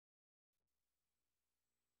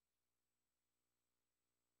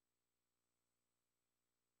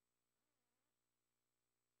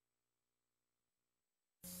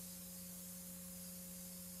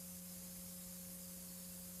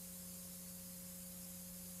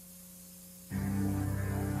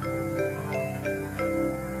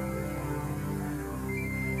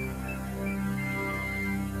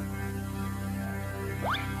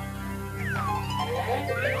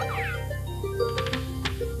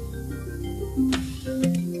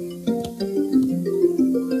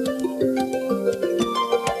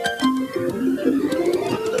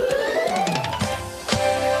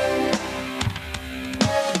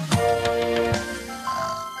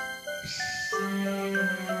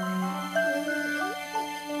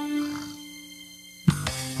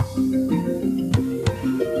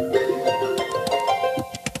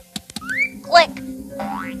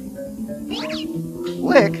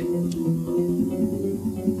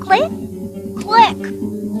Click, click.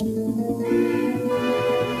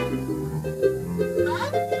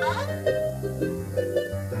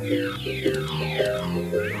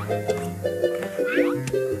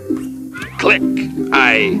 Click.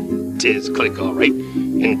 Tis Click, all right.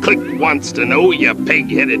 And Click wants to know, you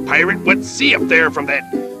peg-headed pirate, what's see up there from that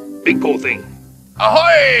big pole thing?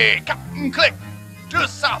 Ahoy, Captain Click! Due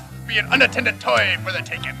south be an unattended toy for the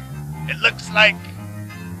taking. It looks like...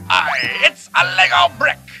 it's a Lego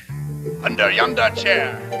brick! Under yonder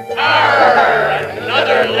chair. Arr!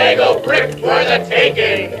 Another Lego brick for the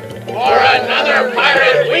taking! For another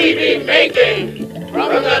pirate we be making!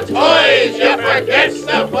 From the toys you forgets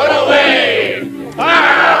to put away!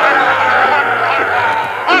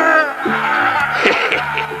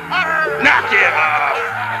 Knock it off!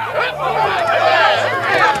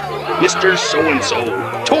 Mr. So-and-so,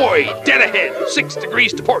 toy dead ahead, 6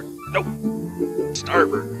 degrees to port. Nope,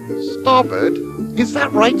 starboard. Starboard? Is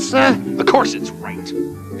that right, sir? Of course it's right,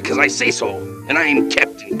 because I say so, and I'm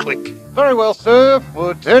Captain Click. Very well, sir.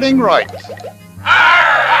 We're turning right.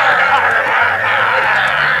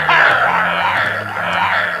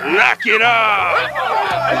 Knock it off!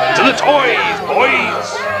 To the toys,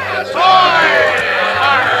 boys!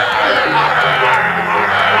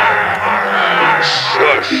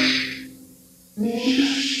 Shush!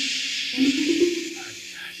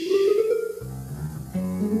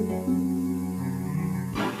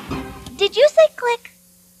 Did you say click?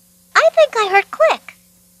 I think I heard click.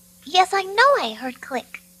 Yes, I know I heard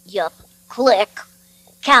click. Yup, Click.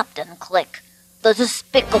 Captain Click. The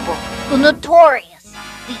despicable, the notorious,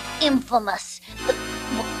 the infamous,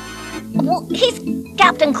 Well, he's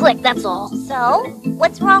Captain Click, that's all. So,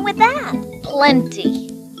 what's wrong with that? Plenty.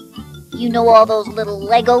 You know all those little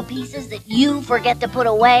Lego pieces that you forget to put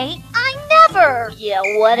away? I never! Yeah,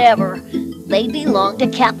 whatever. They belong to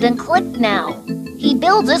Captain Click now. He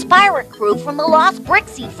builds his pirate crew from the lost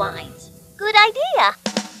bricks he finds. Good idea.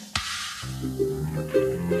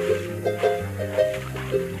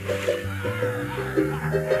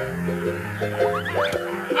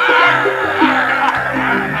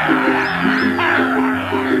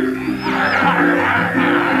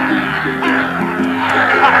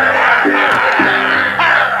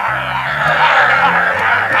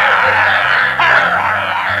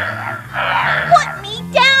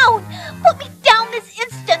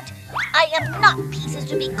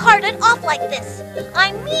 To be carted off like this.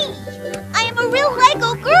 I'm me. I am a real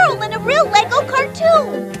Lego girl in a real Lego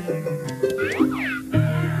cartoon.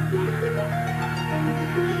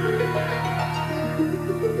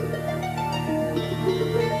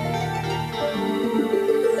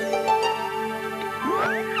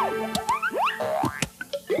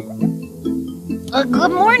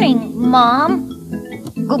 Good morning, Mom.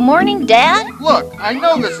 Good morning, Dad. Look, I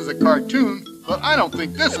know this is a cartoon, but I don't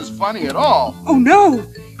think this is funny at all. Oh no!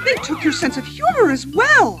 They took your sense of humor as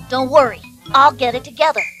well! Don't worry, I'll get it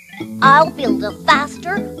together. I'll build a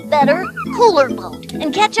faster, better, cooler boat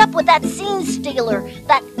and catch up with that scene stealer,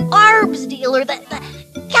 that arbs dealer, that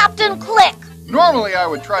Captain Click. Normally I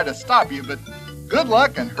would try to stop you, but good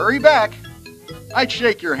luck and hurry back. I'd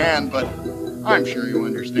shake your hand, but I'm sure you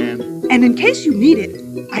understand. And in case you need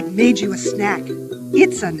it, I've made you a snack.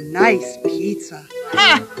 It's a nice pizza.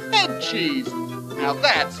 Ha! Head cheese! Now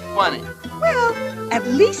that's funny. Well, at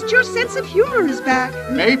least your sense of humor is back.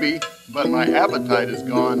 Maybe, but my appetite is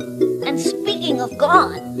gone. And speaking of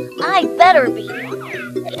gone, I better be.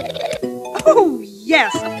 Oh,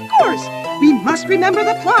 yes, of course. We must remember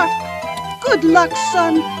the plot. Good luck,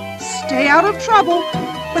 son. Stay out of trouble,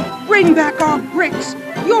 but bring back our bricks,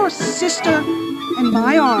 your sister, and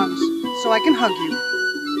my arms so I can hug you.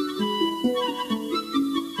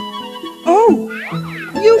 Oh,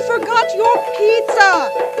 you forgot your pizza!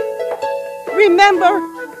 Remember,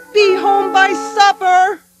 be home by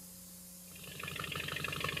supper!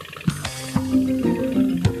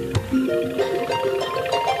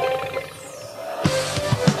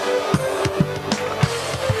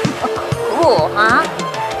 Cool, huh?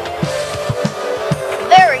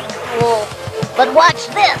 Very cool. But watch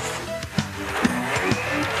this.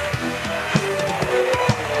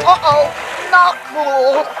 Uh-oh, not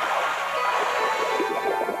cool.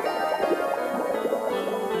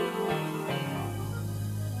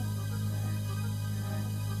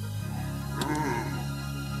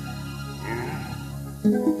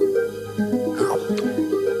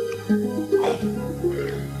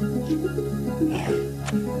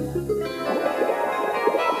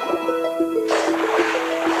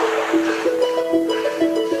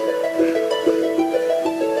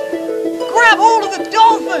 Grab hold of the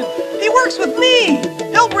dolphin! He works with me!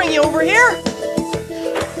 He'll bring you over here!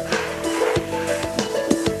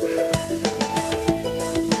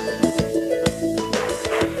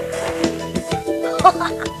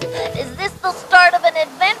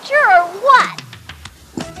 adventure or what?